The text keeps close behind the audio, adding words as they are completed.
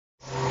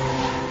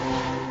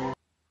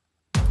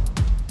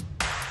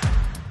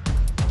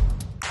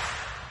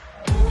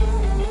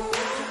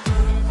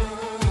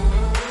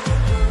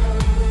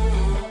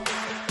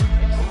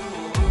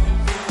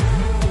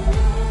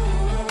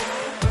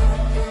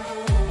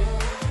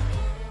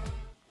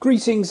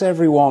Greetings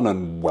everyone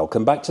and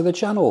welcome back to the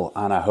channel,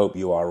 and I hope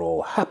you are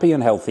all happy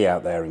and healthy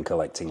out there in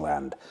collecting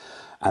land.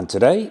 And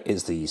today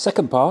is the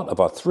second part of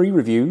our 3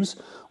 reviews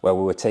where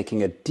we were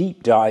taking a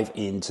deep dive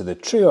into the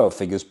trio of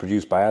figures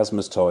produced by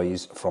ASMUS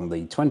Toys from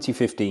the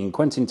 2015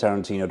 Quentin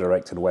Tarantino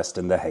directed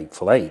Western The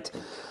Hateful Eight.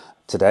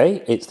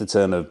 Today it's the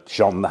turn of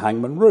John the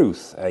Hangman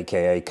Ruth,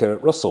 aka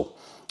Kurt Russell.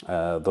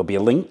 There'll be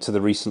a link to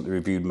the recently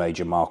reviewed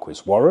Major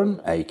Marquis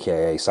Warren,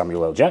 aka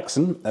Samuel L.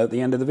 Jackson, at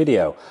the end of the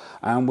video.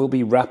 And we'll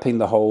be wrapping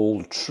the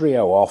whole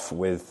trio off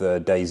with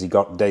Daisy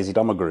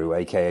Domagru,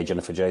 aka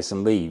Jennifer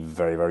Jason Leigh,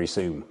 very, very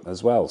soon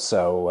as well.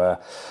 So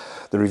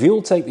the review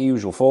will take the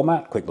usual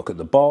format: quick look at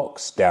the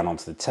box, down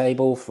onto the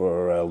table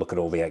for a look at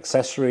all the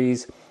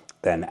accessories,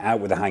 then out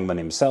with the Hangman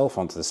himself,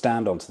 onto the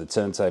stand, onto the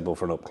turntable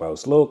for an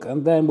up-close look,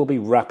 and then we'll be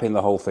wrapping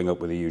the whole thing up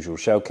with the usual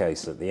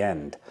showcase at the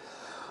end.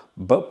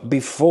 But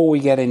before we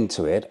get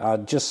into it,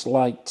 I'd just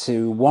like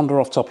to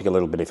wander off topic a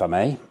little bit, if I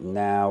may.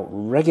 Now,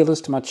 regulars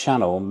to my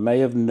channel may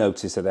have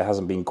noticed that there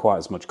hasn't been quite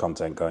as much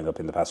content going up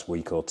in the past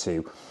week or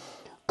two.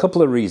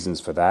 Couple of reasons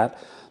for that.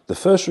 The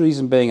first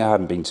reason being I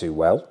hadn't been too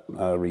well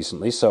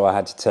recently, so I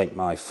had to take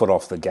my foot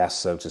off the gas,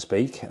 so to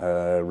speak,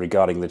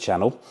 regarding the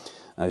channel.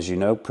 As you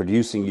know,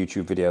 producing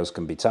YouTube videos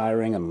can be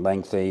tiring and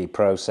lengthy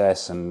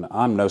process, and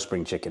I'm no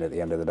spring chicken at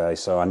the end of the day,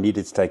 so I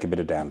needed to take a bit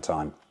of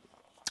downtime.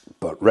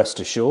 But rest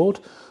assured,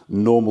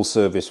 normal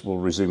service will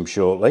resume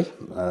shortly.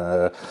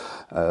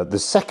 The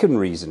second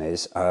reason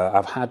is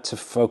I've had to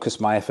focus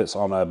my efforts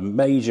on a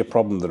major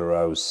problem that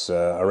arose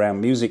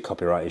around music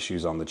copyright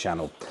issues on the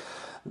channel.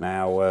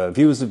 Now,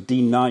 viewers of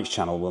Dean Knight's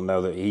channel will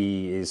know that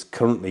he is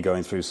currently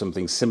going through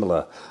something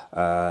similar.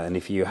 And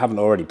if you haven't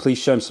already, please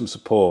show him some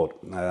support,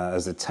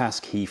 as the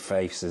task he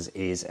faces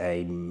is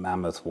a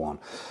mammoth one.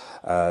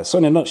 So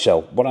in a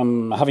nutshell, what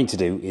I'm having to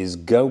do is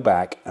go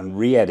back and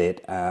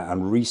re-edit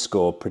and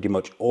rescore pretty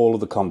much all of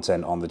the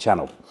content on the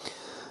channel.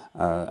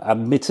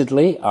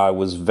 Admittedly, I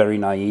was very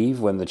naive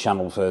when the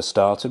channel first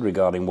started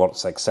regarding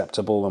what's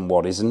acceptable and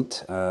what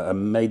isn't,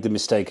 and made the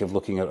mistake of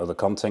looking at other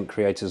content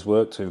creators'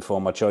 work to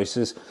inform my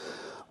choices,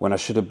 when I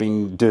should have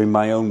been doing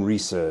my own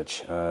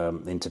research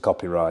into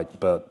copyright.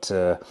 But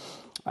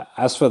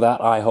as for that,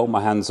 I hold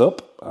my hands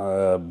up.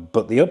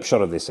 But the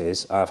upshot of this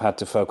is I've had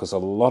to focus a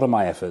lot of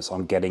my efforts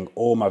on getting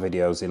all my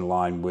videos in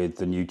line with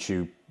the new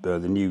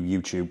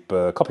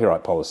YouTube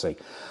copyright policy.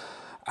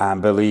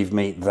 And believe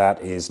me,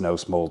 that is no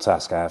small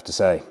task, I have to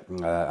say,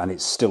 and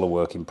it's still a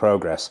work in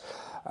progress.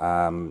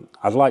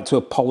 I'd like to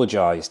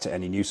apologise to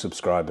any new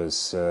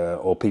subscribers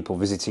or people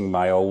visiting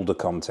my older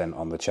content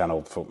on the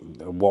channel for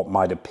what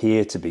might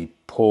appear to be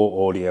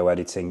poor audio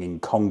editing,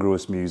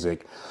 incongruous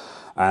music,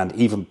 and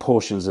even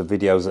portions of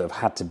videos that have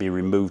had to be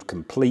removed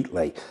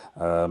completely.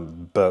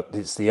 But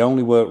it's the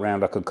only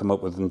workaround I could come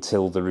up with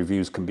until the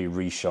reviews can be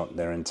reshot in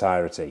their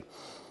entirety.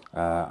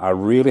 I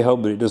really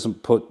hope that it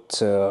doesn't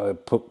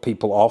put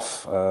people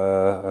off,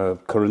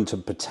 current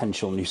and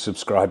potential new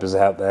subscribers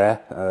out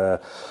there.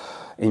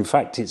 In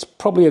fact, it's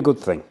probably a good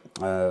thing,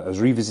 as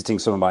revisiting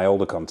some of my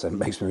older content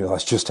makes me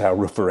realise just how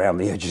rough around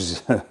the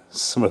edges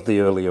some of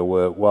the earlier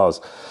work was.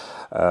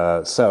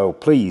 So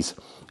please,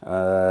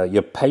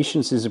 your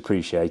patience is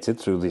appreciated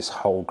through this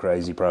whole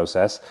crazy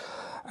process.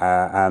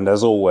 And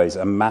as always,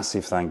 a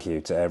massive thank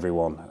you to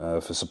everyone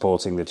for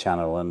supporting the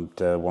channel. And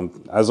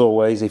as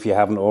always, if you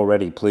haven't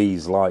already,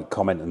 please like,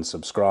 comment and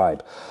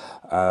subscribe.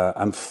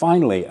 And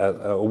finally,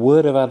 a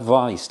word of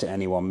advice to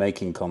anyone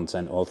making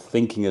content or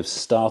thinking of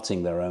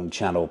starting their own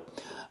channel.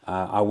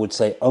 I would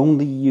say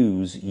only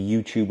use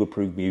YouTube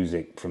approved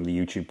music from the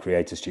YouTube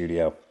Creator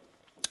Studio,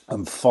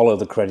 and follow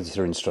the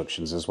creditor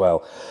instructions as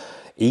well.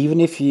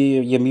 Even if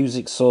your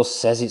music source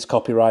says it's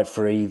copyright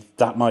free,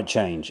 that might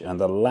change. And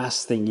the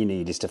last thing you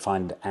need is to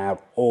find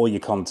out all your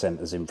content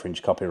has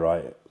infringed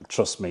copyright.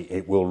 Trust me,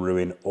 it will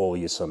ruin all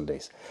your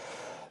Sundays.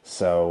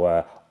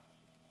 So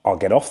I'll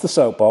get off the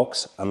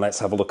soapbox and let's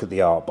have a look at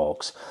the art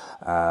box.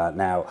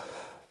 Now,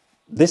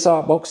 this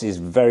art box is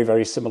very,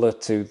 very similar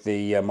to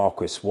the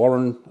Marquis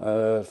Warren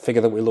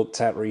figure that we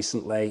looked at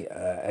recently.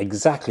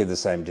 Exactly the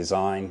same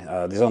design.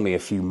 There's only a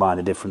few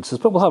minor differences,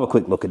 but we'll have a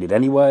quick look at it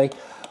anyway.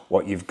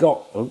 What you've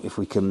got, if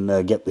we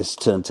can get this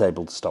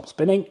turntable to stop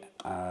spinning,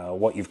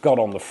 what you've got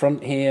on the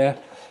front here,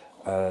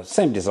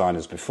 same design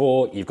as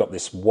before. You've got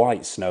this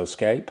white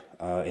snowscape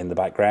in the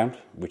background,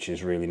 which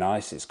is really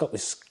nice. It's got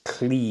this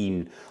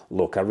clean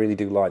look. I really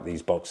do like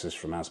these boxes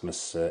from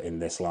ASMUS in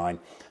this line.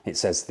 It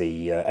says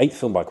the 8th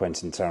film by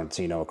Quentin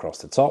Tarantino across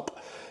the top.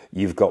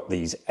 You've got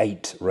these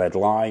 8 red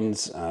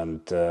lines,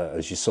 and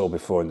as you saw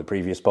before in the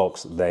previous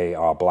box, they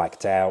are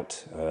blacked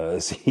out for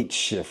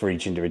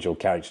each individual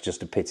character.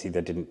 Just a pity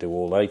they didn't do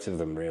all 8 of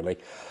them, really.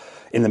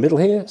 In the middle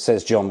here, it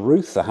says John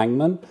Ruth, the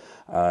Hangman.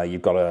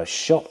 You've got a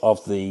shot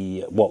of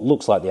what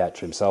looks like the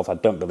actor himself. I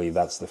don't believe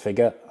that's the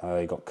figure.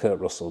 You've got Kurt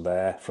Russell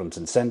there, front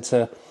and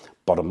centre.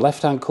 Bottom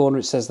left-hand corner,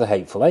 it says The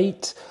Hateful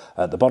Eight.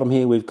 At the bottom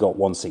here, we've got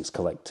 1/6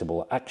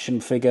 collectible action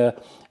figure,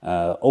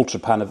 Ultra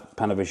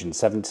Panavision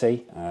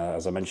 70.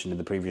 As I mentioned in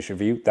the previous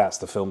review, that's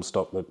the film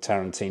stock that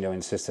Tarantino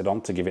insisted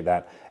on to give it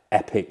that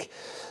epic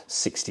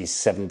 60s,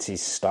 70s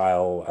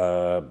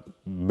style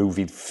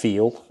movie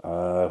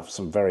feel.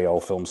 Some very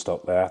old film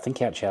stock there. I think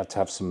he actually had to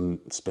have some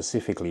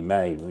specifically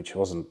made, which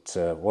wasn't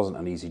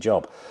an easy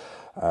job.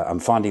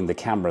 And finding the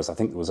cameras, I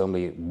think there was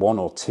only 1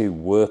 or 2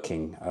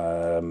 working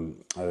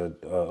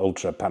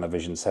Ultra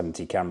Panavision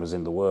 70 cameras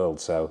in the world.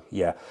 So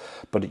yeah,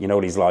 but you know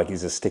what he's like,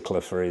 he's a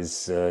stickler for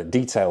his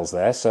details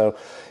there. So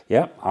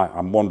yeah,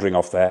 I'm wandering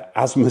off there.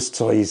 ASMUS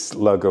Toys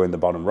logo in the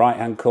bottom right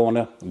hand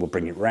corner. We'll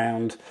bring it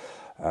round.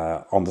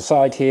 On the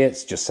side here,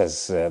 it just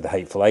says The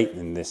Hateful Eight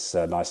in this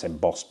nice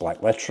embossed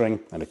black lettering,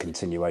 and a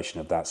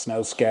continuation of that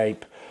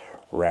snowscape.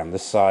 Around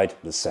this side,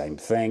 the same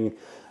thing.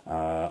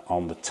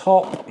 On the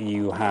top,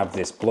 you have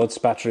this blood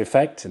spatter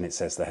effect, and it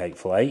says The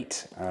Hateful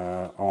Eight.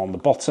 On the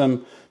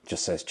bottom,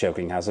 just says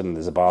Choking Hazard, and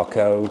there's a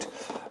barcode.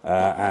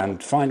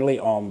 And finally,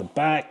 on the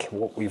back,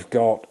 what we've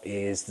got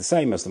is the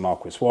same as the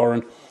Marquis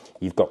Warren.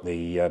 You've got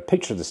the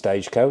picture of the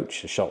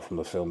stagecoach, a shot from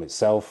the film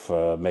itself,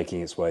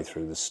 making its way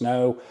through the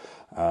snow.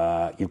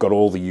 You've got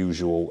all the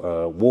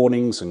usual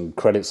warnings and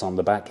credits on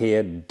the back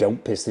here.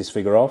 Don't piss this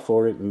figure off,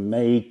 or it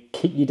may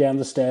kick you down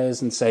the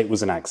stairs and say it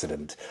was an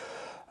accident.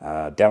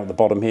 Down at the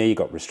bottom here, you've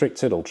got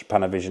restricted, Ultra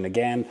Panavision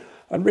again,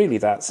 and really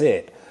that's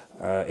it.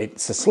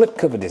 It's a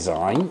slipcover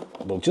design.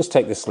 We'll just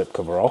take this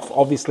slipcover off.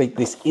 Obviously,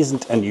 this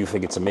isn't a new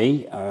figure to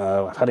me.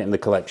 I've had it in the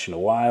collection a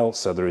while,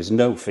 so there is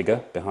no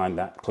figure behind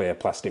that clear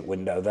plastic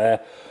window there.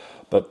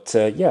 But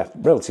yeah,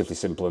 relatively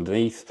simple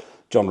underneath.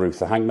 John Ruth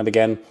the Hangman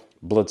again.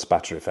 Blood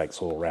spatter effects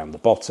all around the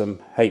bottom.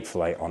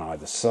 Hateful Eight on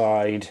either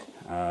side.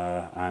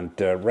 And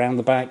round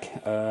the back,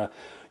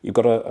 you've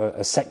got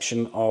a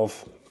section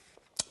of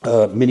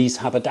Minnie's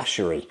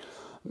haberdashery.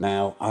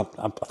 Now,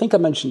 I think I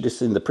mentioned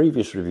this in the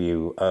previous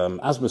review.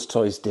 ASMUS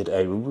Toys did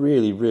a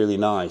really, really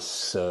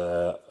nice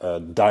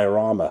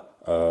diorama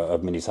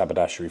of Minnie's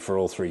haberdashery for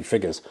all 3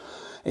 figures.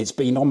 It's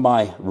been on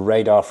my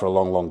radar for a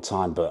long, long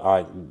time, but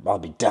I'll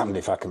be damned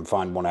if I can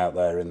find one out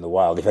there in the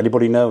wild. If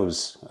anybody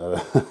knows,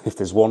 if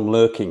there's one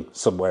lurking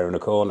somewhere in a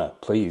corner,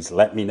 please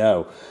let me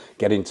know.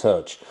 Get in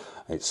touch.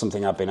 It's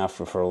something I've been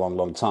after for a long,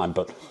 long time,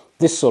 but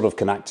this sort of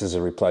can act as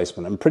a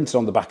replacement. And printed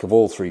on the back of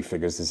all 3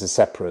 figures, there's a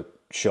separate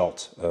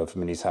shot of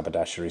Minnie's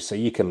haberdashery, so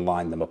you can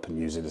line them up and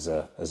use it as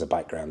a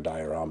background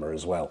diorama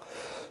as well.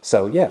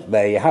 So yeah,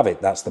 there you have it.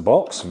 That's the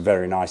box.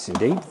 Very nice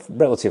indeed.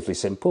 Relatively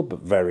simple, but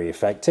very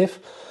effective.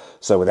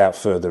 So without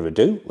further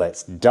ado,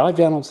 let's dive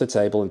down onto the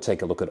table and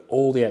take a look at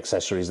all the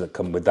accessories that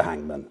come with the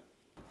Hangman.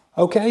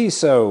 Okay,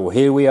 so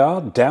here we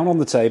are, down on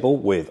the table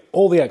with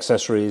all the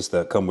accessories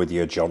that come with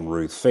your John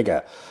Ruth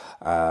figure.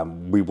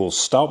 We will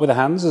start with the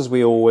hands, as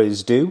we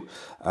always do.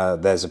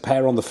 There's a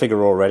pair on the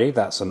figure already.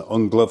 That's an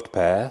ungloved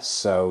pair.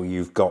 So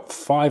you've got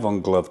 5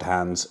 ungloved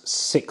hands,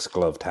 6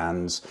 gloved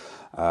hands.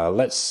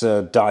 Let's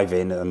dive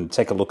in and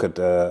take a look at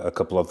a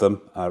couple of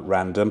them at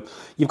random.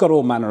 You've got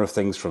all manner of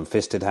things from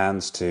fisted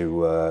hands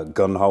to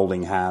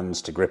gun-holding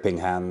hands to gripping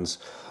hands.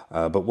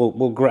 But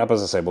we'll grab,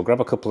 as I say, we'll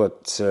grab a couple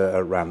at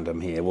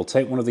random here. We'll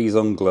take one of these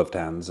ungloved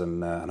hands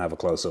and have a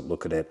close-up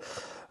look at it.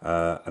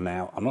 And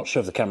now, I'm not sure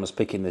if the camera's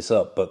picking this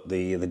up, but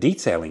the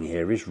detailing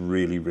here is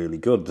really, really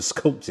good. The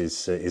sculpt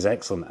is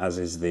excellent, as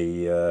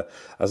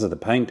are the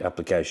paint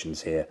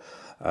applications here.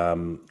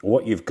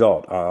 What you've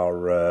got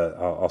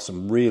are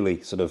some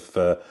really sort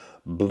of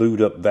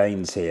blued up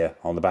veins here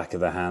on the back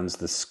of the hands.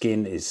 The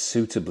skin is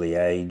suitably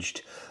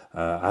aged,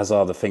 as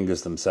are the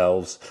fingers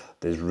themselves.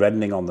 There's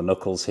reddening on the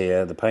knuckles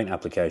here. The paint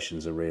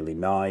applications are really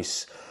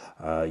nice.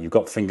 You've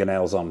got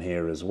fingernails on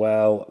here as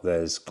well.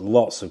 There's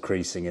lots of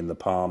creasing in the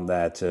palm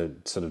there to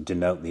sort of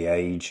denote the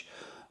age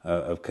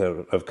of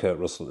Kurt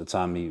Russell at the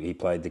time he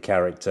played the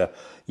character.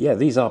 Yeah,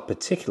 these are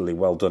particularly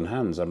well done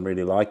hands. I'm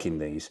really liking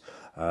these.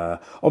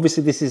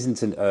 Obviously, this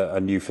isn't a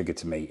new figure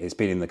to me. It's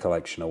been in the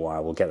collection a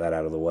while. We'll get that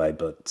out of the way.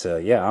 But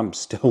yeah, I'm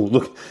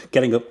still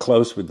getting up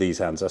close with these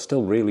hands. I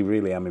still really,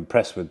 really am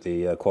impressed with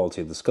the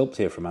quality of the sculpt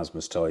here from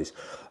ASMUS Toys,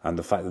 and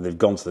the fact that they've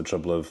gone to the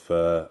trouble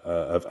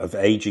of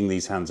aging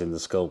these hands in the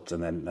sculpt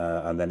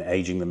and then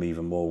aging them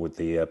even more with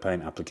the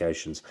paint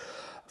applications.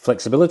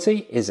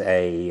 Flexibility is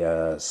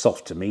a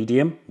soft to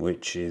medium,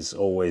 which is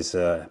always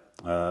a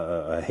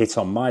hit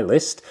on my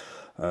list.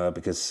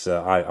 Because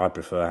I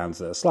prefer hands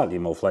that are slightly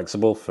more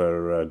flexible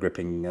for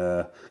gripping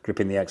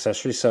the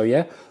accessories. So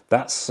yeah,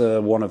 that's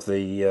one of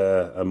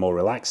the more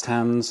relaxed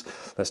hands.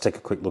 Let's take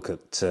a quick look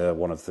at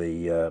one of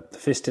the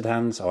fisted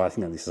hands. Oh, I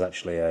think this is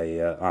actually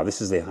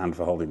this is the hand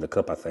for holding the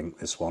cup, I think,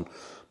 this one.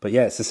 But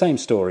yeah, it's the same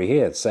story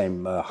here. The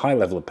same high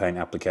level of paint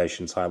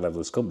applications, high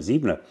level of sculpt. There's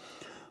even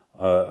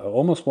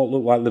almost what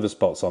look like liver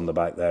spots on the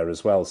back there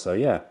as well. So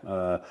yeah,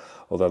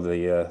 although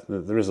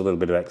there is a little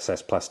bit of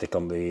excess plastic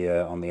on the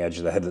edge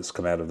of the head that's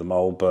come out of the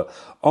mould, but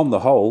on the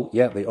whole,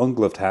 yeah, the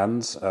ungloved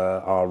hands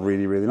are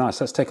really, really nice.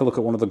 Let's take a look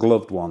at one of the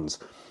gloved ones.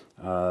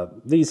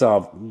 These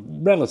are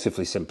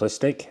relatively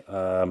simplistic,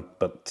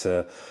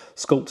 but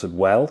sculpted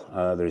well.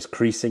 There is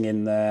creasing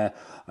in there.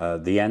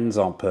 The ends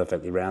aren't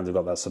perfectly round. They've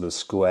got that sort of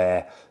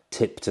square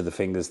tip to the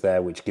fingers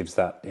there, which gives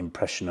that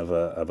impression of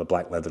a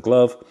black leather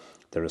glove.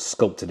 They're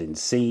sculpted in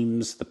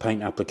seams. The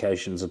paint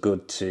applications are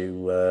good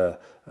to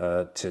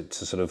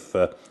sort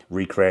of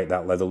recreate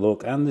that leather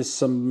look, and there's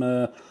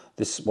some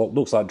this what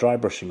looks like dry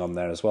brushing on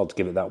there as well to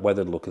give it that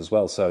weathered look as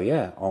well. So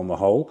yeah, on the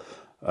whole,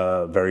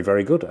 very,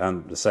 very good,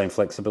 and the same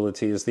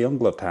flexibility as the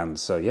ungloved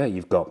hands. So yeah,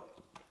 you've got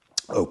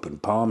open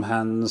palm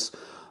hands,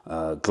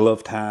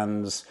 gloved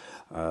hands,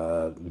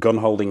 gun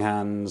holding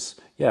hands,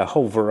 yeah, a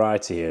whole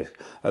variety here.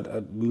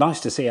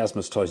 Nice to see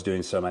ASMUS Toys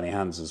doing so many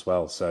hands as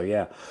well. So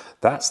yeah,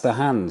 that's the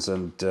hands,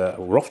 and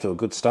we're off to a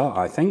good start,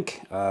 I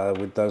think,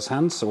 with those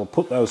hands. So we'll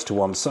put those to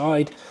one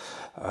side.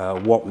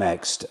 What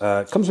next?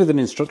 Comes with an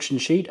instruction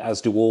sheet,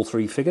 as do all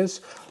three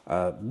figures.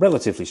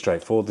 Relatively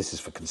straightforward. This is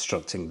for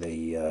constructing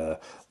the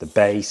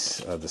base,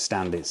 the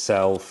stand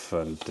itself,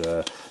 and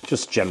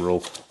just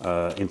general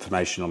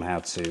information on how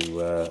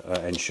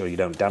to ensure you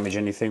don't damage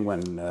anything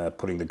when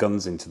putting the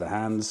guns into the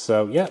hands.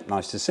 So yeah,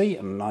 nice to see,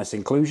 and nice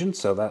inclusion.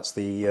 So that's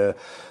the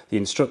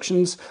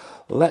instructions.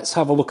 Let's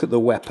have a look at the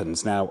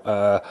weapons.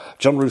 Now,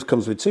 John Ruth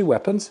comes with two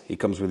weapons. He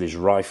comes with his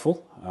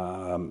rifle.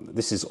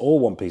 This is all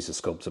one piece of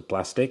sculpted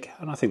plastic,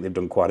 and I think they've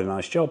done quite a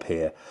nice job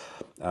here.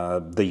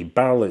 The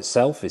barrel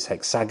itself is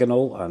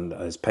hexagonal and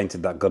has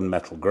painted that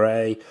gunmetal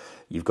grey.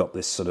 You've got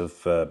this sort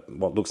of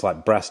what looks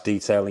like brass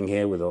detailing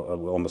here with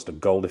almost a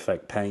gold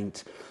effect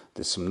paint.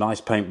 There's some nice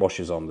paint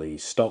washes on the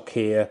stock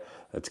here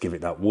to give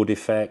it that wood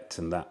effect,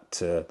 and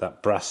that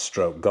brass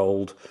stroke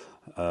gold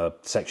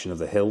section of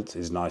the hilt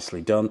is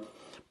nicely done.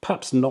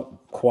 Perhaps not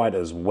quite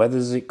as weathered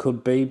as it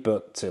could be,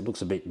 but it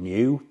looks a bit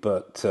new.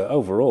 But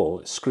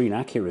overall, screen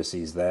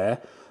accuracy is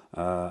there,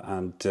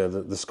 and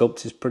the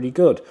sculpt is pretty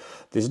good.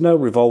 There's no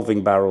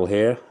revolving barrel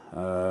here,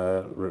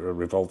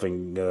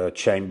 revolving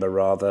chamber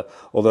rather,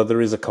 although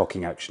there is a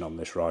cocking action on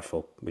this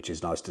rifle, which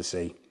is nice to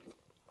see.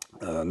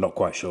 Not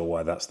quite sure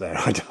why that's there.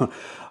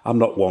 I'm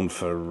not one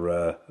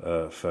for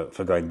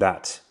going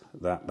that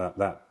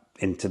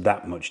into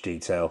that much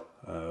detail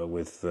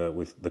with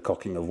the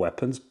cocking of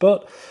weapons,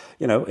 but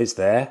you know, it's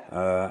there,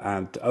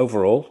 and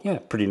overall, yeah,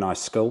 pretty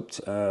nice sculpt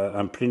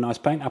and pretty nice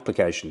paint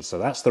application. So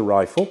that's the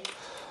rifle.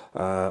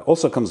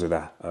 Also comes with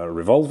a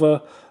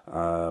revolver,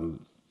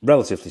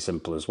 relatively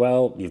simple as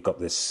well. You've got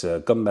this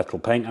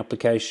gunmetal paint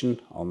application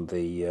on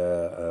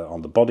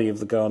the body of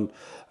the gun.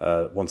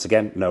 Once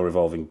again, no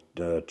revolving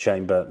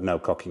chamber, no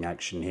cocking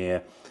action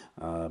here.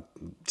 It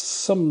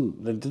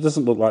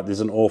doesn't look like there's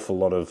an awful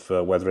lot of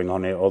weathering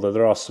on it, although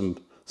there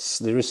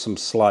is some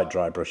slight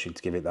dry brushing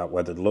to give it that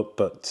weathered look.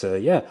 But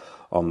yeah,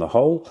 on the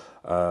whole,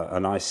 a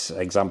nice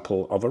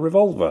example of a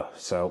revolver.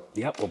 So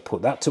yeah, we'll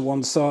put that to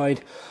one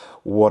side.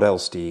 What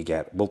else do you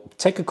get? We'll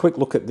take a quick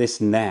look at this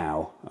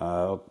now,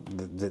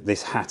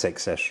 this hat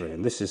accessory,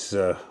 and this is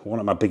one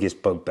of my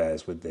biggest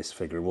bugbears with this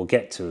figure. We'll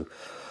get to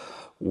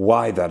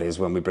why that is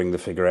when we bring the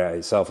figure out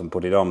itself and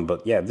put it on.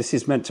 But yeah, this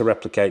is meant to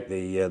replicate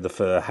the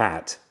fur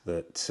hat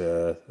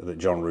that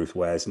John Ruth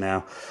wears.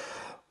 Now,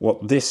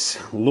 what this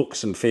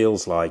looks and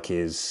feels like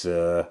is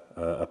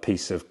a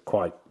piece of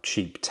quite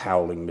cheap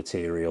toweling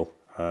material.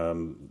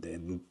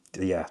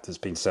 Yeah, that's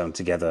been sewn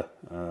together,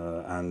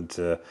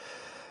 and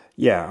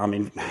yeah, I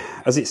mean,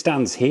 as it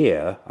stands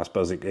here, I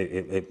suppose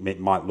it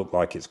might look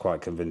like it's quite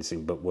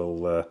convincing, but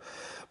we'll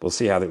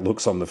see how it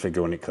looks on the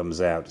figure when it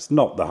comes out. It's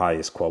not the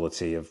highest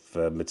quality of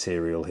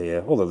material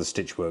here, although the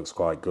stitch work's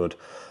quite good.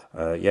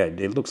 Yeah,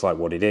 it looks like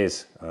what it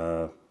is,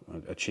 a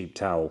cheap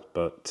towel.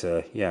 But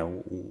yeah,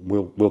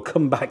 we'll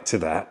come back to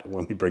that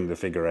when we bring the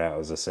figure out,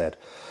 as I said.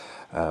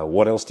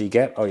 What else do you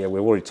get? Oh yeah,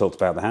 we've already talked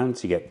about the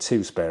hands. You get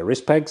two spare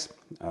wrist pegs,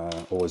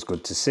 always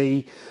good to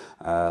see.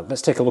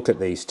 Let's take a look at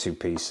these two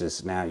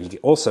pieces. Now you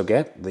also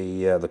get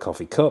the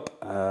coffee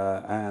cup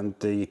and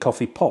the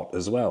coffee pot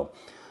as well.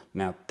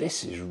 Now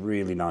this is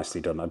really nicely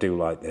done. I do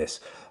like this.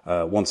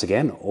 Once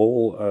again,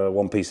 all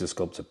one piece of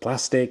sculpted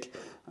plastic.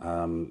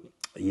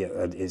 Yeah,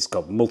 it's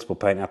got multiple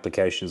paint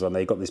applications on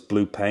there. You've got this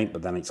blue paint,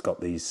 but then it's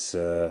got these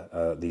silver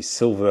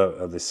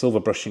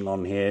brushing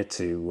on here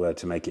to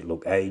make it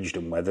look aged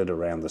and weathered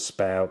around the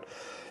spout.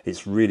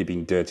 It's really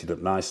been dirtied up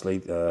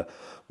nicely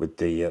with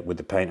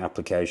the paint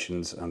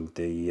applications and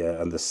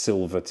the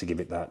silver to give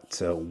it that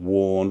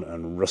worn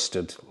and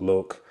rusted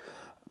look.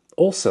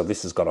 Also,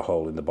 this has got a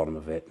hole in the bottom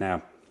of it.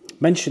 Now,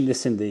 mentioned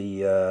this in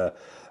the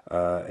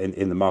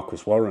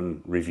Marquis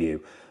Warren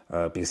review.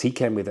 Because he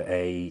came with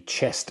a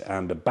chest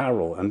and a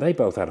barrel, and they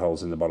both had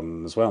holes in the bottom of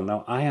them as well.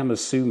 Now, I am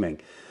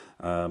assuming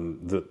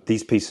that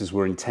these pieces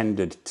were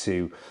intended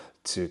to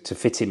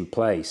fit in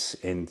place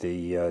in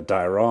the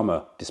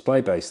diorama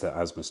display base that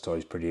ASMUS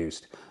Toys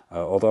produced,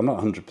 although I'm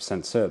not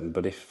 100% certain.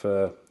 But if,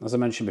 as I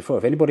mentioned before,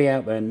 if anybody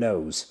out there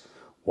knows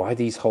why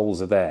these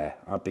holes are there,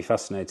 I'd be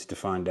fascinated to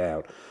find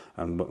out.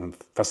 And I'm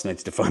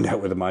fascinated to find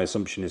out whether my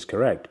assumption is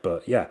correct.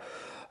 But yeah.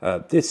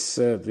 This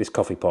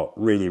coffee pot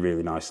really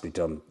nicely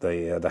done.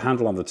 The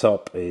handle on the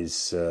top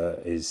is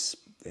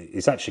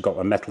actually got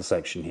a metal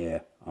section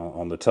here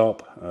on the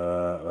top.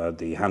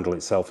 The handle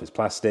itself is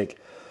plastic.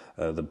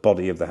 The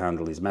body of the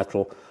handle is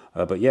metal.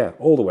 But yeah,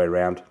 all the way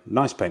around,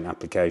 nice paint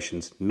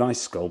applications,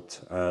 nice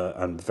sculpt,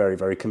 and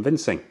very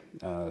convincing.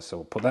 So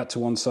we'll put that to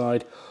one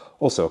side.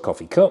 Also a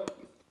coffee cup.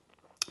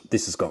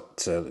 This has got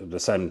the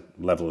same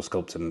level of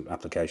sculpting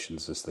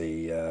applications as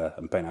the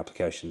and paint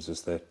applications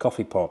as the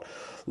coffee pot.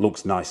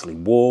 Looks nicely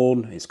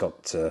worn. It's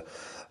got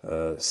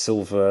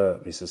silver.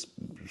 It's a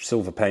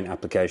silver paint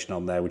application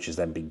on there, which has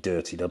then been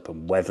dirtied up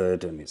and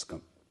weathered, and it's got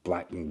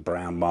black and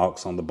brown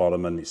marks on the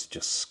bottom, and it's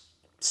just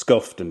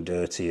scuffed and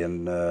dirty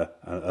and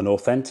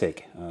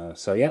authentic.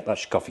 So yeah,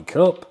 that's your coffee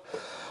cup.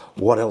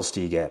 What else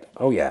do you get?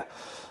 Oh yeah,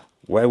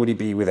 where would he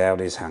be without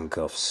his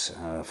handcuffs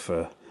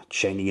for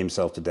chaining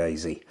himself to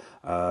Daisy?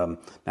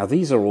 Now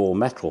these are all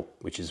metal,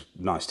 which is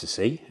nice to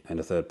see in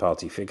a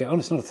third-party figure. Oh,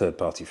 it's not a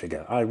third-party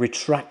figure. I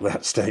retract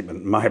that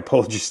statement. My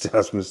apologies to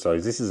ASMUS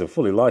toys. This is a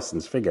fully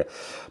licensed figure.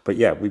 But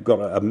yeah, we've got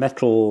a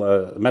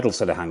metal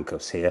set of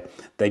handcuffs here.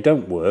 They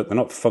don't work. They're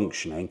not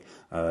functioning.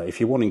 If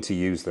you're wanting to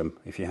use them,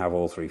 if you have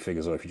all three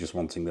figures, or if you're just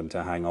wanting them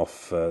to hang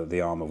off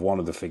the arm of one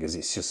of the figures,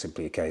 it's just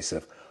simply a case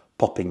of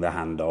popping the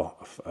hand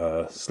off,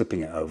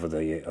 slipping it over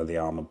the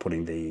arm and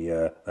putting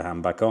the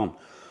hand back on.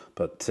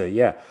 But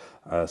yeah,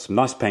 some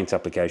nice paint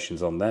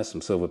applications on there,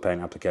 some silver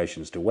paint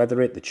applications to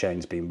weather it. The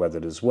chain's been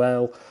weathered as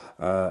well.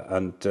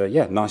 And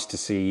yeah, nice to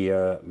see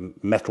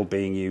metal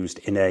being used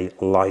in a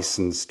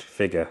licensed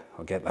figure.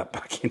 I'll get that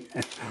back in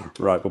there.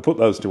 Right, we'll put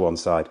those to one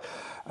side.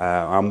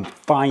 And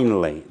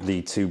finally,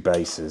 the two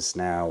bases.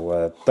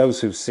 Now,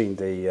 those who've seen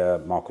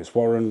the Marquis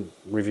Warren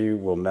review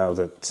will know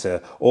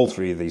that all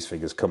three of these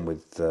figures come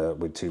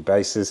with two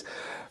bases.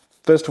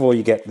 First of all,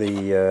 you get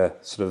the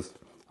sort of,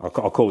 I'll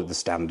call it the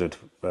standard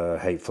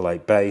Hateful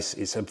Eight base.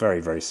 It's a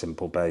very, very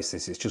simple base.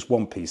 It's just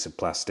one piece of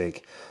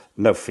plastic,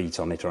 no feet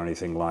on it or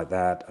anything like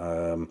that.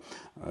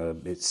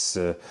 It's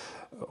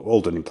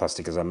all done in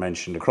plastic, as I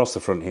mentioned. Across the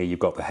front here, you've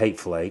got the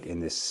Hateful Eight in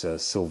this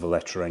silver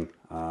lettering,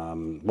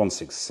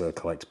 1/6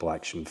 collectible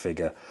action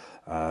figure,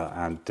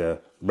 and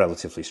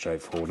relatively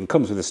straightforward, and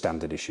comes with a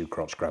standard issue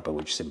crotch grabber,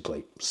 which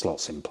simply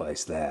slots in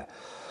place there.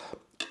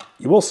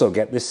 You also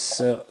get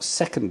this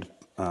second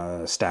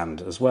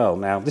stand as well.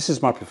 Now, this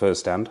is my preferred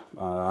stand.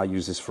 I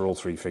use this for all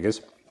three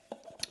figures.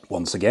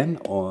 Once again,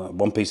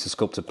 one piece of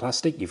sculpted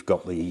plastic. You've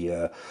got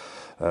the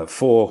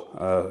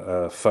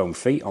four foam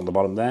feet on the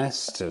bottom there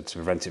to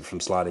prevent it from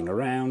sliding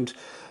around.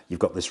 You've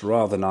got this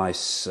rather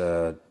nice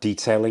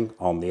detailing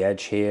on the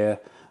edge here,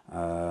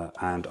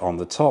 and on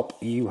the top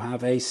you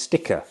have a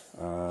sticker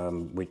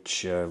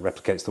which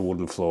replicates the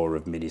wooden floor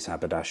of Middy's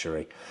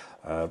haberdashery.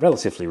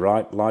 Relatively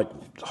light,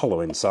 hollow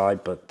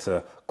inside, but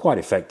quite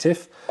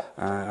effective,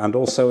 and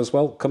also as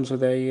well comes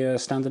with a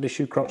standard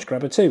issue crotch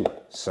grabber too.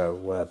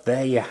 So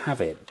there you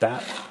have it.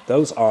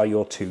 Those are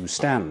your two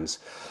stands.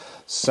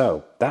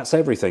 So that's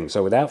everything.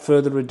 So without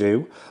further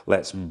ado,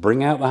 let's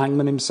bring out the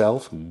Hangman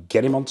himself,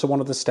 get him onto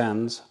one of the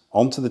stands,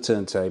 onto the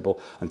turntable,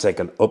 and take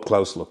an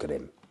up-close look at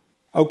him.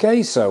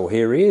 Okay, so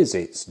here he is.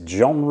 It's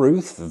John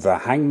Ruth, the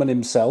Hangman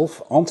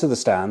himself, onto the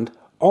stand,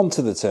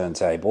 onto the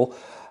turntable,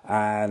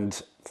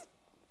 and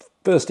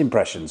first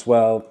impressions.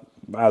 Well,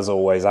 as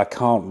always, I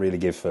can't really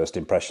give first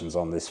impressions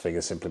on this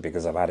figure simply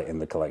because I've had it in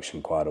the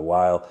collection quite a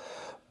while.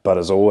 But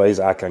as always,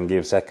 I can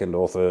give second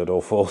or third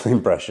or fourth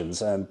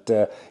impressions. And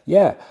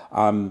yeah,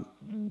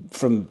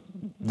 from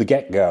the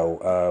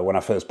get-go, when I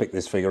first picked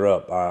this figure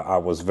up, I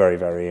was very,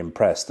 very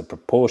impressed. The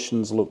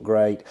proportions look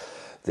great.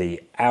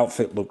 The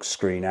outfit looks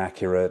screen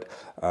accurate.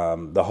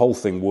 The whole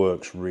thing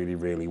works really,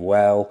 really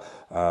well.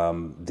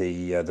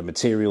 The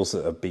materials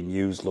that have been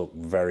used look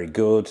very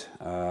good.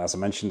 As I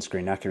mentioned,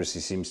 screen accuracy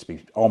seems to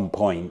be on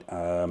point.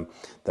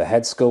 The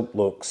head sculpt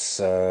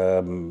looks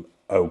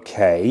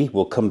okay.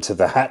 We'll come to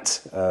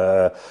that.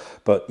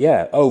 But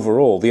yeah,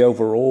 overall, the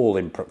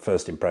overall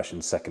first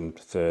impressions, second,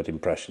 third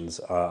impressions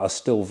are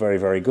still very,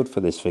 very good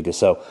for this figure.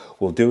 So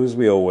we'll do as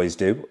we always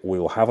do.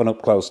 We'll have an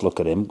up-close look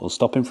at him. We'll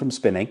stop him from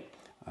spinning.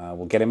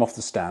 We'll get him off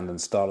the stand and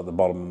start at the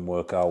bottom and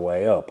work our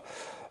way up.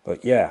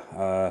 But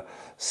yeah,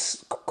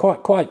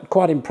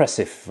 quite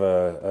impressive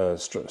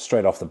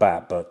straight off the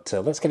bat. But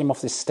let's get him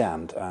off this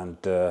stand and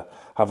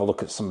have a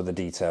look at some of the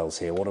details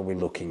here. What are we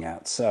looking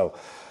at? So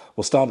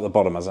we'll start at the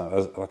bottom,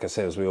 like I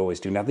say, as we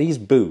always do. Now, these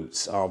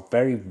boots are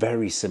very,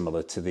 very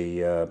similar to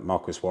the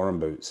Marquis Warren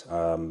boots,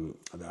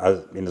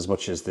 in as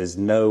much as there's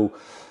no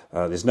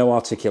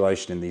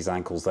articulation in these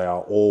ankles. They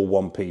are all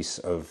one piece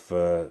of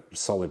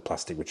solid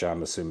plastic, which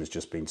I'm assuming has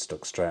just been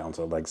stuck straight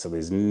onto the leg, so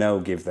there's no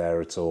give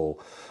there at all.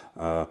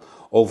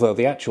 Although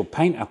the actual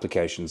paint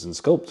applications and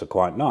sculpt are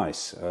quite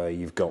nice.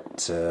 You've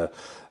got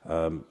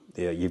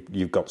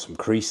you've got some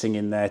creasing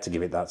in there to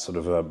give it that sort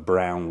of a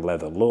brown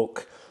leather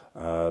look.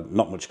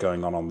 Not much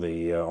going on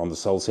the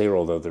soles here,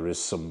 although there is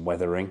some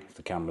weathering.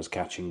 The camera's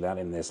catching that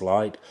in this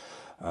light.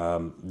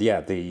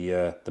 Yeah,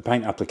 the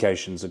paint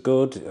applications are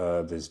good.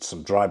 There's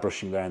some dry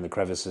brushing there in the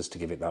crevices to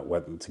give it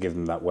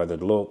them that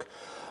weathered look.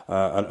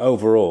 And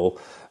overall,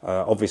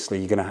 obviously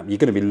you're going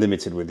to be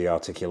limited with the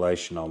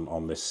articulation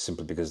on this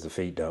simply because the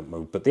feet don't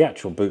move. But the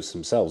actual boots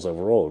themselves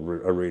overall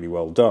are really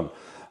well done.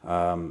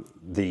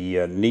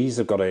 The knees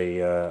have got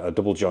a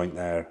double joint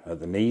there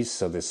at the knees,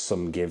 so there's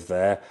some give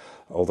there.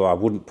 Although I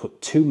wouldn't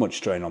put too much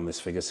strain on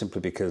this figure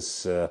simply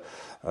because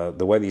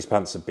the way these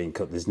pants have been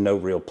cut, there's no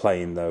real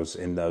play in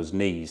those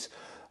knees.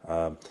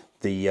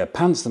 The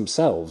pants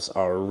themselves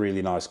are a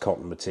really nice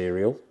cotton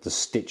material. The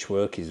stitch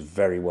work is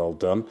very well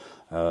done,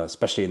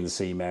 especially in the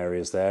seam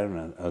areas there.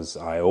 And as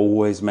I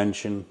always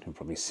mention, you're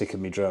probably sick of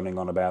me droning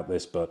on about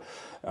this, but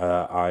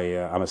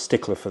I'm a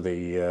stickler for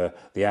the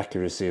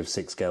accuracy of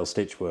 6-scale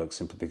stitch work,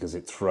 simply because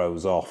it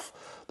throws off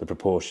the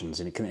proportions,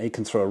 and it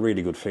can throw a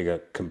really good figure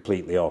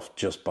completely off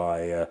just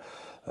by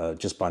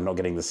not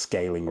getting the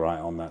scaling right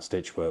on that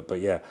stitch work. But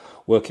yeah,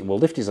 we'll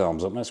lift his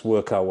arms up. Let's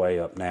work our way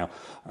up now.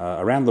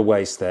 Around the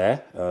waist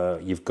there,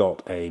 you've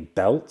got a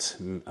belt,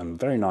 and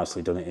very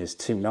nicely done it is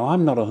too. Now,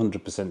 I'm not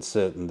 100%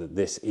 certain that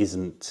this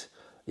isn't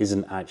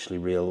actually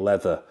real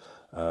leather.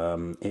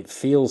 It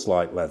feels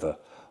like leather.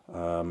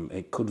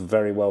 It could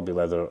very well be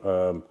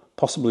leather.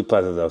 Possibly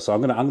pleather though, so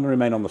I'm gonna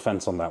remain on the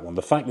fence on that one.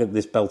 The fact that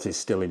this belt is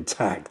still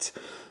intact,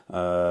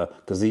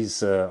 because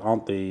these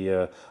aren't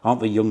the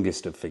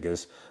youngest of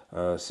figures,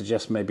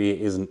 suggests maybe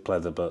it isn't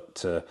pleather.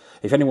 But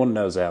if anyone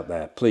knows out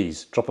there,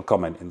 please drop a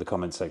comment in the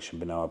comment section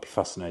below. I'd be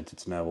fascinated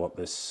to know what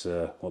this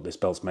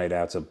belt's made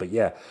out of. But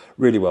yeah,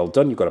 really well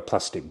done. You've got a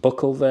plastic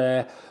buckle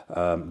there.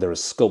 They're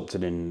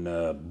sculpted in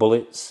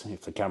bullets.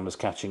 If the camera's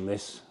catching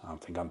this, I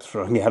think I'm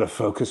throwing it out of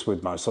focus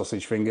with my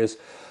sausage fingers.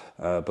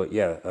 But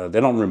yeah,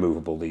 they're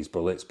non-removable, these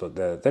bullets, but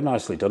they're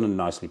nicely done and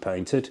nicely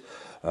painted.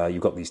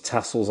 You've got these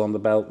tassels on the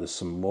belt. There's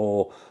some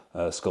more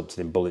sculpted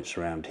in bullets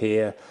around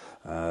here,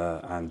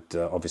 and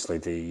obviously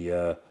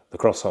the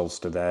cross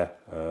holster there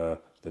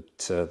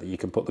that you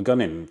can put the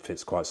gun in.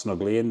 Fits quite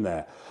snugly in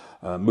there.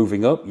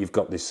 Moving up, you've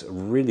got this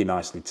really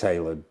nicely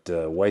tailored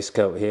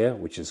waistcoat here,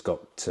 which has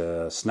got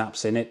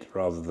snaps in it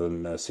rather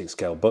than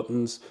 6-scale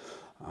buttons.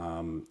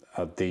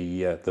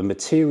 The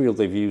material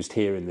they've used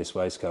here in this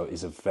waistcoat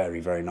is of very,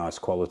 very nice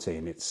quality,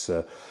 and it's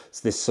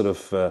this sort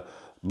of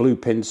blue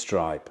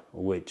pinstripe,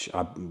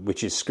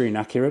 which is screen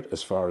accurate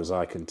as far as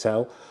I can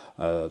tell.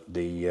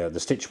 The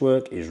stitch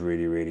work is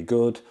really, really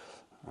good.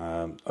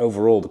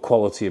 Overall, the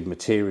quality of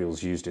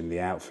materials used in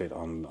the outfit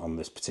on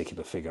this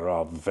particular figure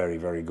are very,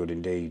 very good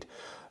indeed.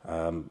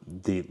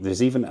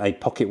 There's even a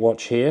pocket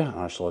watch here.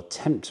 I shall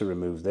attempt to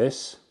remove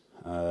this.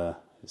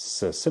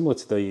 It's similar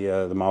to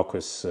the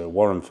Marquis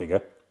Warren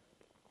figure,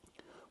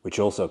 which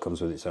also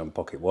comes with its own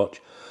pocket watch.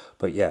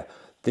 But yeah,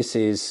 this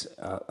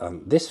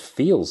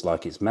feels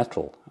like it's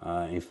metal.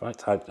 In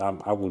fact, I'm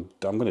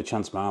going to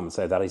chance my arm and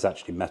say that is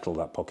actually metal,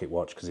 that pocket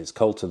watch, because it's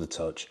cold to the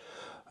touch.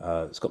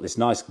 It's got this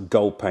nice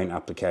gold paint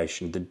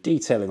application. The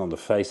detailing on the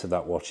face of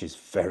that watch is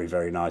very,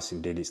 very nice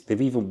indeed. They've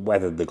even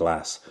weathered the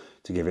glass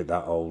to give it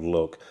that old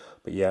look.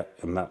 But yeah,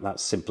 and that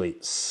simply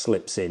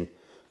slips in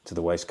to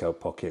the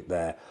waistcoat pocket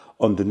there.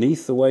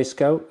 Underneath the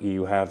waistcoat,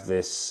 you have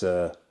this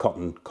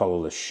cotton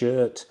collarless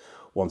shirt.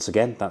 Once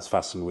again, that's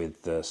fastened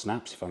with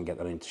snaps, if I can get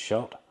that into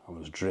shot. I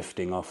was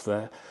drifting off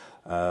there.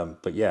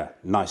 But yeah,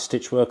 nice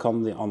stitch work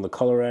on the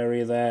collar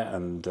area there,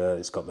 and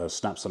it's got those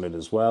snaps on it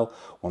as well.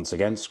 Once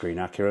again, screen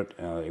accurate.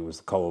 It was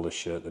the collarless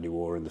shirt that he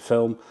wore in the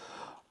film.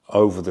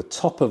 Over the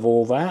top of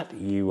all that,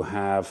 you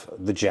have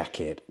the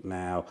jacket.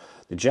 Now,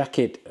 the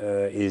jacket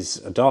is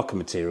a darker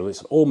material.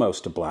 It's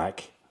almost a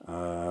black.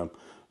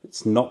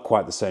 It's not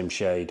quite the same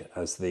shade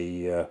as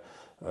the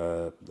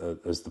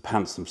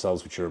pants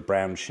themselves, which are a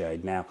brown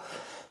shade. Now,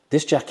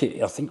 this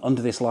jacket, I think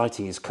under this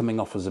lighting, is coming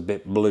off as a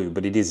bit blue,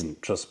 but it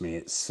isn't. Trust me,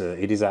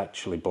 it is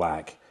actually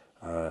black.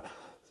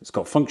 It's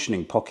got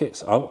functioning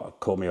pockets. Oh,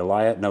 call me a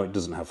liar. No, it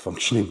doesn't have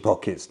functioning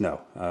pockets. No,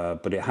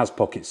 but it has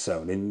pockets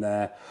sewn in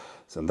there,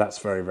 so that's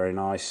very, very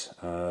nice.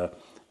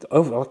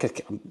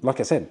 Like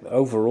I said,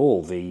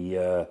 overall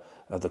the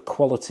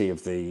quality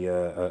of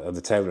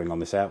the tailoring on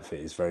this outfit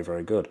is very,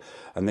 very good.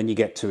 And then you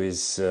get to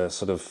his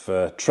sort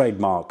of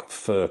trademark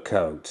fur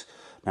coat.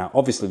 Now,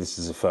 obviously, this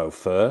is a faux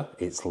fur.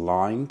 It's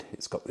lined.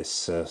 It's got this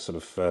sort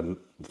of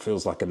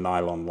feels like a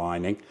nylon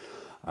lining.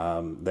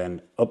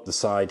 Then up the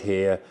side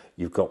here,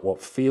 you've got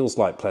what feels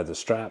like pleather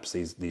straps.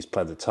 These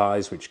pleather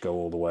ties, which go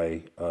all the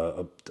way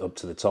up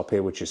to the top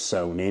here, which is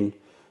sewn in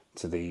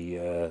to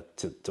the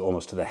to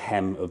almost to the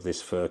hem of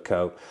this fur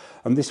coat.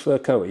 And this fur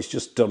coat is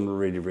just done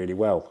really, really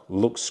well.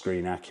 Looks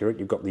screen accurate.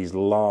 You've got these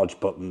large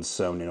buttons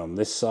sewn in on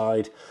this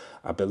side.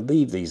 I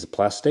believe these are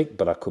plastic,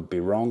 but I could be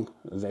wrong.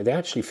 They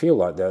actually feel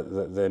like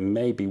they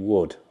may be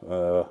wood,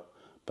 but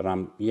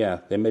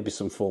there may be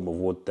some form of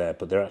wood there,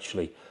 but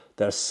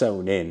they're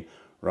sewn in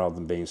rather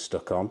than being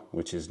stuck on,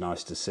 which is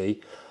nice to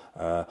see.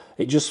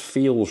 It just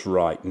feels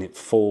right, and it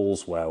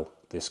falls well,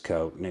 this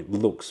coat, and it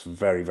looks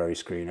very, very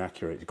screen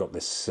accurate. You've got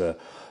this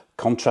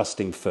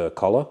contrasting fur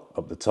collar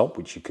up the top,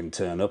 which you can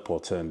turn up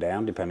or turn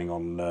down depending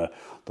on the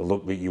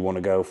look that you want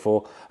to go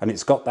for. And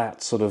it's got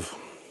that sort of,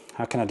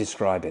 how can I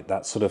describe it,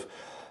 that sort of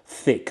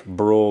thick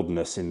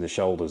broadness in the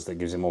shoulders that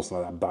gives him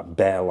also that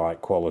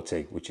bear-like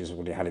quality, which is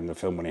what he had in the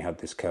film when he had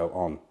this coat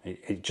on.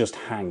 It just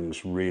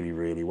hangs really,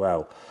 really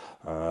well.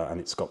 And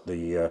it's got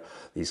these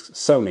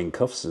sewn-in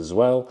cuffs as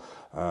well.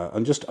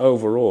 And just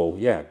overall,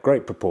 yeah,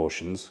 great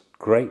proportions,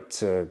 great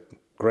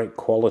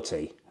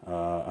quality,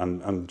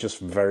 and just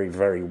very,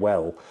 very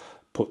well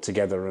put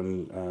together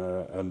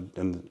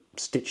and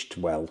stitched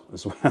well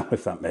as well,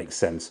 if that makes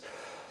sense.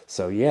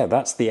 So yeah,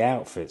 that's the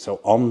outfit. So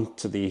on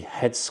to the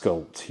head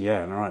sculpt.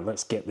 Yeah, all right,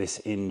 let's get this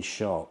in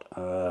shot.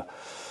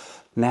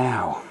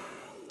 Now,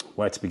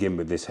 where to begin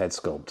with this head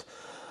sculpt?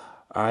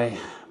 I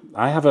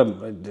have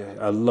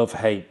a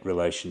love-hate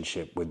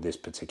relationship with this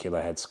particular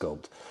head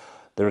sculpt.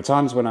 There are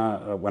times when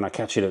I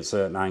catch it at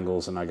certain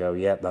angles and I go,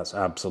 yeah, that's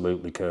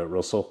absolutely Kurt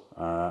Russell.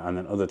 And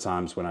then other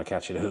times when I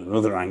catch it at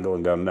another angle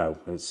and go, no,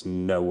 it's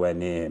nowhere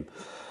near him.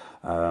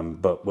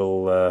 But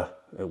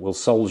we'll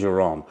soldier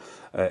on.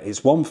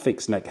 It's one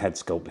fixed neck head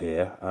sculpt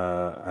here,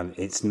 and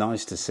it's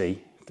nice to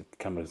see, the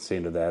camera see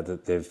under there,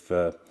 that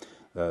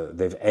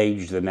they've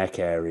aged the neck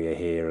area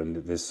here, and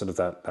there's sort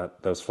of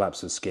those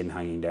flaps of skin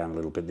hanging down a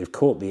little bit. They've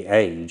caught the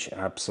age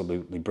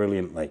absolutely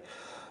brilliantly.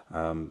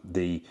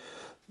 The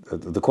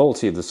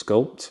quality of the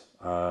sculpt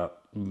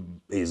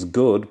is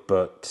good,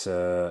 but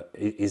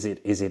is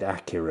it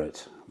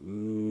accurate?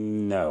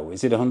 No.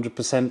 Is it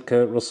 100%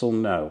 Kurt Russell?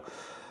 No.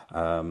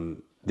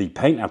 The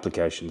paint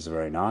applications are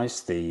very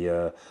nice.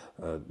 The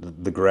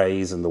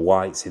greys and the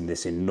whites in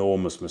this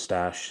enormous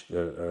moustache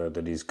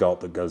that he's got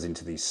that goes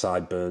into these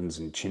sideburns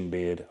and chin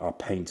beard are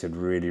painted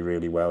really,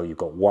 really well. You've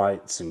got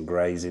whites and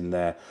greys in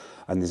there,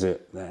 and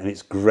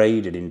it's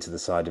graded into the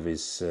side of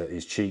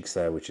his cheeks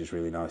there, which is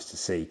really nice to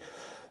see.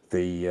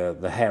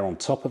 The hair on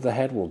top of the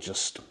head, will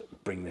just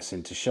bring this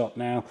into shot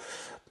now.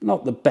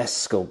 Not the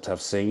best sculpt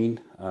I've seen,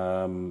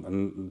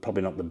 and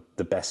probably not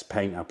the best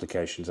paint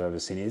applications I've ever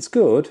seen. It's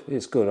good.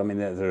 I mean,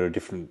 there are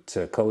different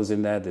colours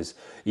in there. There's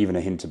even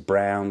a hint of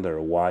brown. There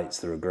are whites.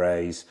 There are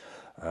greys.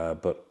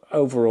 But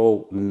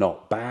overall,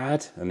 not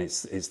bad. And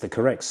it's the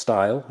correct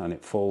style, and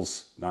it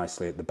falls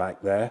nicely at the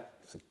back there.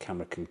 So the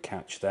camera can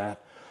catch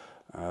that.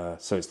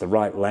 So it's the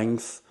right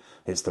length.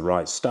 It's the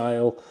right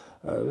style.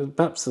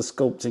 Perhaps the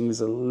sculpting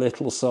is a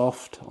little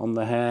soft on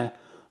the hair.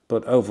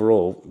 But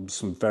overall,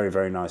 some very,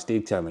 very nice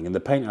detailing. And the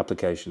paint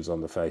applications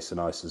on the face are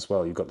nice as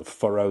well. You've got the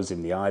furrows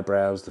in the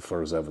eyebrows, the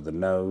furrows over the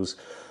nose.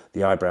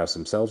 The eyebrows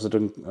themselves are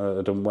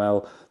done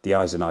well. The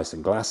eyes are nice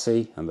and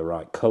glassy and the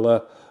right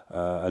colour.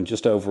 And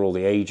just overall,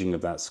 the aging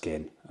of that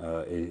skin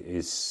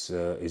is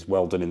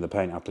well done in the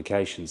paint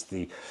applications.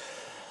 The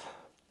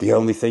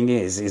only thing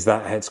is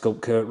that head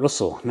sculpt Kurt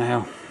Russell.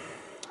 Now,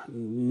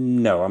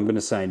 no, I'm going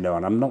to say no.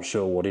 And I'm not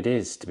sure what it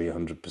is, to be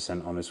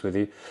 100% honest with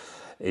you.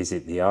 Is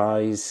it the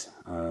eyes?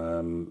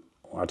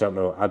 I don't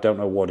know. I don't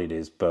know what it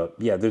is, but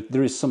yeah,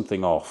 there is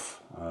something off.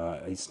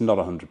 It's not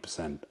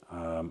 100%.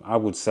 I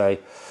would say,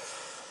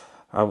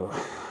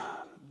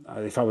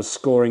 if I was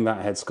scoring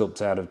that head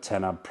sculpt out of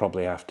 10, I'd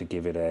probably have to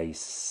give it a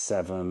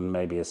 7,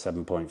 maybe a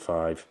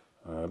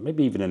 7.5,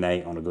 maybe even an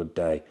 8 on a good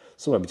day.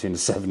 Somewhere between a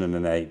 7 and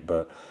an 8.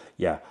 But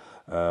yeah,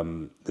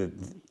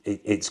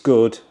 it's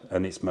good,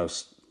 and it's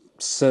most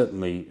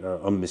certainly,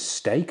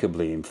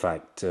 unmistakably, in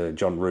fact,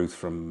 John Ruth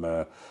from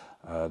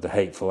The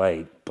Hateful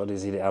Eight. But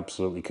is it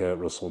absolutely Kurt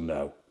Russell?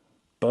 No.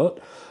 But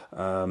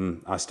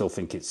I still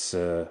think it's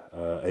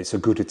a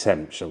good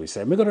attempt, shall we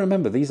say? And we've got to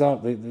remember, these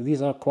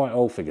are quite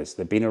old figures.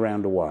 They've been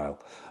around a while,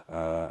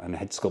 and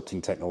head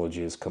sculpting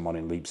technology has come on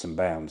in leaps and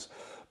bounds.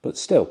 But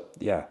still,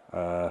 yeah,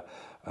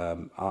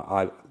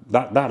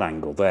 that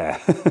angle there,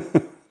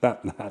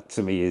 that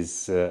to me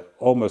is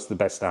almost the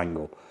best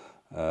angle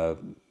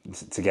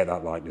to get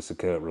that likeness of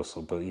Kurt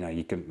Russell. But you know,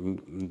 you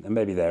can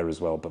maybe there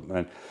as well, but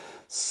then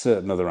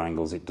certain other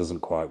angles it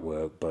doesn't quite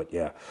work. But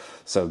yeah,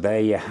 so there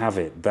you have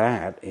it.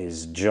 That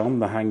is John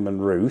the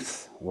Hangman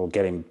Ruth. We'll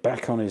get him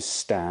back on his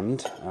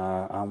stand,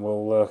 and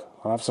we'll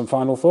have some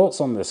final thoughts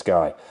on this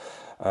guy.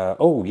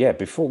 Oh yeah,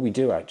 before we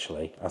do,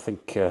 actually, I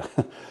think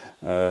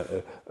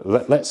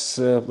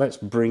let's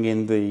bring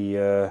in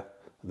the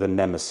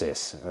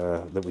nemesis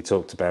that we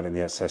talked about in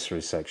the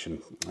accessories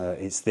section.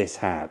 It's this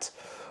hat.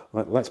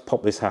 Let's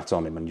pop this hat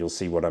on him and you'll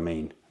see what I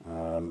mean.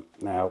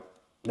 Now,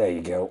 there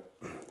you go.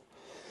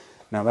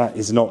 Now, that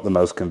is not the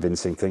most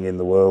convincing thing in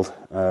the world.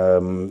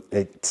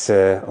 It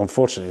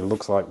unfortunately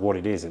looks like what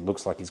it is. It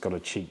looks like he's got a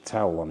cheap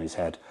towel on his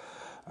head,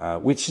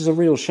 which is a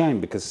real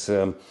shame because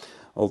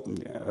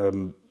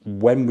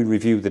when we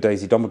review the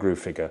Daisy Domergue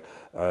figure,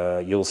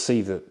 you'll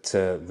see that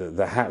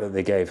the hat that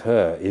they gave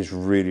her is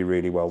really,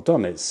 really well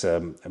done. It's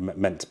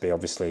meant to be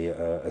obviously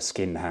a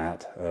skin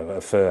hat,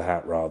 a fur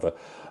hat rather,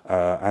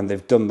 and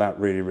they've done that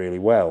really, really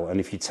well. And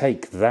if you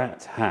take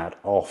that hat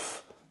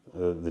off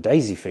the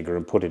Daisy figure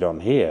and put it on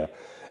here,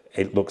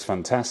 it looks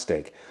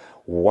fantastic.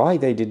 Why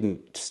they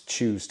didn't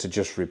choose to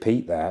just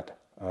repeat that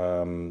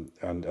and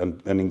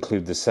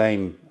include the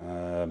same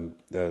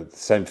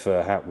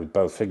fur hat with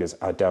both figures,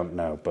 I don't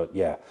know. But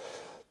yeah,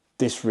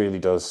 this really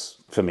does,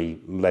 for me,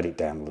 let it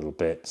down a little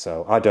bit.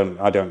 So I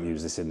don't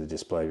use this in the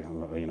display,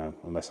 you know,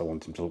 unless I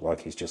want him to look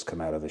like he's just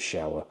come out of the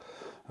shower.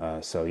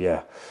 So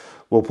yeah,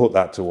 we'll put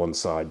that to one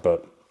side.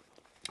 But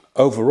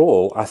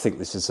overall, I think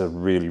this is a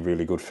really,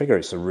 really good figure.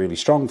 It's a really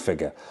strong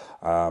figure.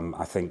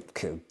 I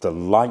think the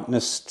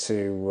likeness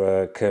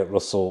to Kurt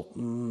Russell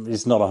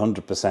is not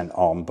 100%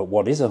 on, but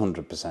what is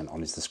 100%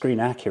 on is the screen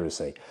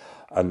accuracy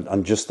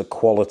and just the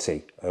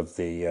quality of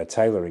the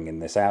tailoring in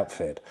this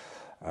outfit.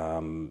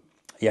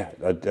 yeah,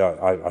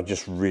 I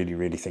just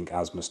really think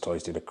ASMUS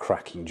Toys did a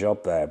cracking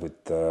job there with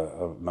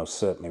most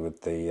certainly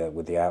with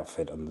the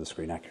outfit and the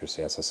screen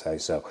accuracy, as I say.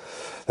 So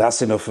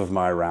that's enough of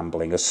my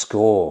rambling. A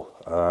score,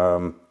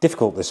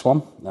 difficult this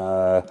one.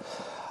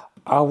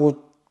 I would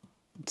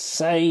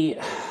say,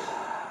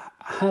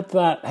 had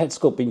that head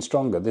sculpt been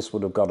stronger, this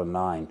would have got a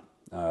 9.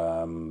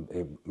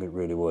 It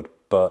really would.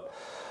 But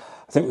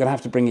I think we're going to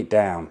have to bring it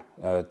down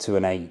to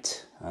an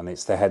 8, and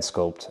it's the head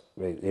sculpt.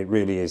 It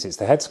really is. It's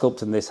the head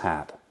sculpt and this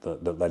hat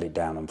that let it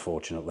down,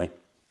 unfortunately.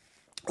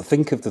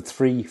 Think of the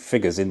 3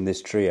 figures in this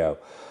trio.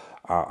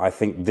 I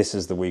think this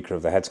is the weaker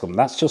of the head sculpt. And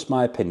that's just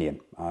my opinion.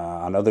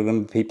 I know there are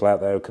going to be people out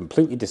there who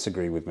completely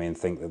disagree with me and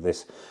think that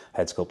this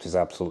head sculpt is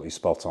absolutely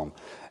spot on.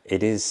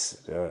 It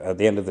is, at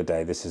the end of the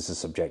day, this is a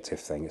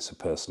subjective thing. It's a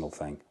personal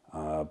thing.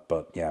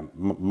 But yeah,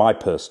 my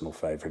personal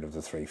favourite of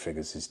the 3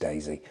 figures is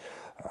Daisy.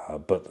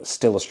 But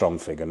still a strong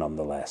figure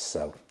nonetheless.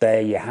 So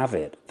there you have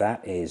it.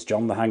 That is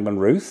John the Hangman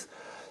Ruth.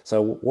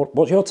 So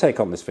what's your take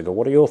on this figure?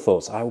 What are your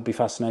thoughts? I would be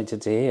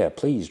fascinated to hear.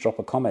 Please drop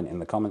a comment in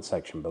the comment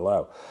section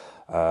below.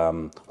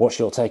 What's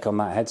your take on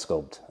that head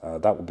sculpt?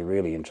 That would be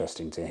really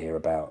interesting to hear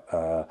about.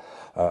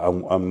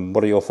 And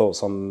what are your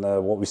thoughts on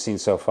what we've seen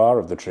so far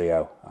of the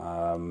trio?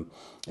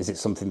 Is it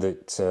something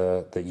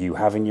that you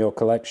have in your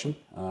collection?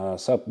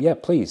 So yeah,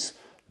 please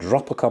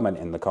drop a comment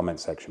in the comment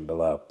section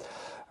below.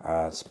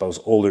 I suppose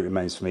all that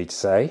remains for me to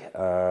say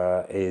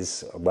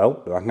is,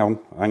 well, hang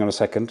on a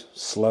second.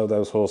 Slow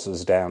those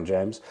horses down,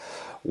 James.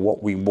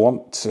 What we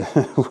want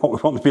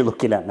to be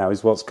looking at now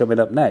is what's coming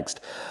up next.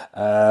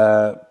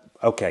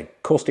 Okay,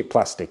 Caustic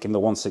Plastic in the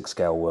 1/6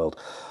 scale world.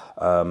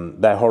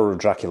 Their Horror of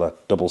Dracula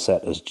double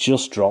set has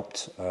just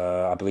dropped.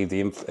 I believe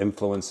the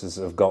influencers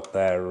have got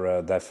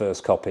their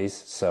first copies,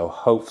 so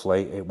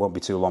hopefully it won't be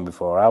too long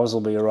before ours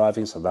will be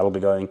arriving, so that'll be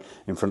going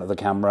in front of the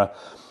camera.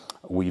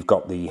 We've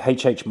got the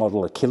HH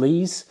model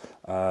Achilles.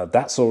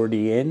 That's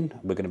already in.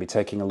 We're going to be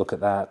taking a look at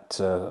that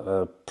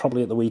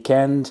probably at the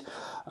weekend.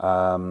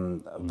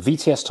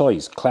 VTS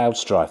Toys, Cloud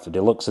Strife, the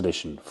deluxe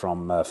edition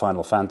from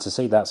Final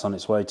Fantasy. That's on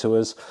its way to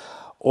us.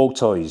 Org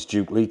Toys,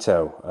 Duke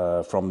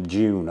Leto from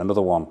June,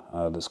 another one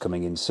that's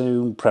coming in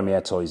soon.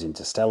 Premier Toys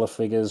Interstellar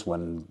figures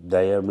when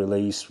they are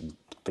released.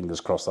 Fingers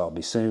crossed that'll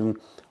be soon.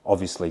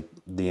 Obviously,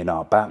 the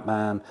in-art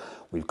Batman.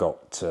 We've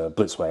got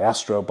Blitzway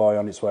Astro Boy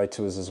on its way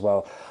to us as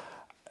well.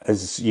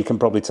 As you can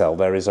probably tell,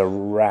 there is a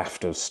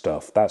raft of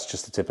stuff. That's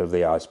just the tip of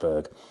the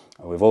iceberg.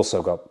 We've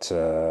also got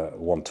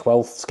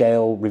 1/12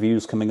 scale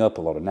reviews coming up,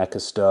 a lot of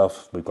NECA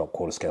stuff. We've got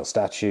quarter scale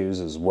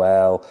statues as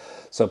well.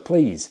 So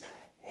please,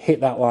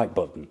 hit that like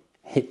button.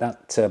 Hit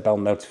that bell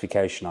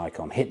notification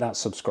icon. Hit that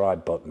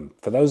subscribe button.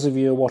 For those of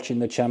you who are watching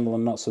the channel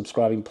and not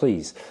subscribing,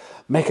 please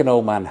make an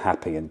old man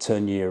happy and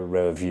turn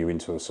your view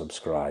into a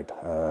subscribe.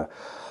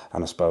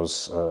 And I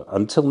suppose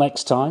until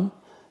next time,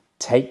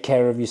 take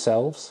care of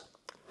yourselves.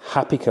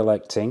 Happy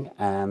collecting,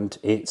 and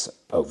it's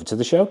over to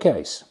the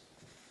showcase.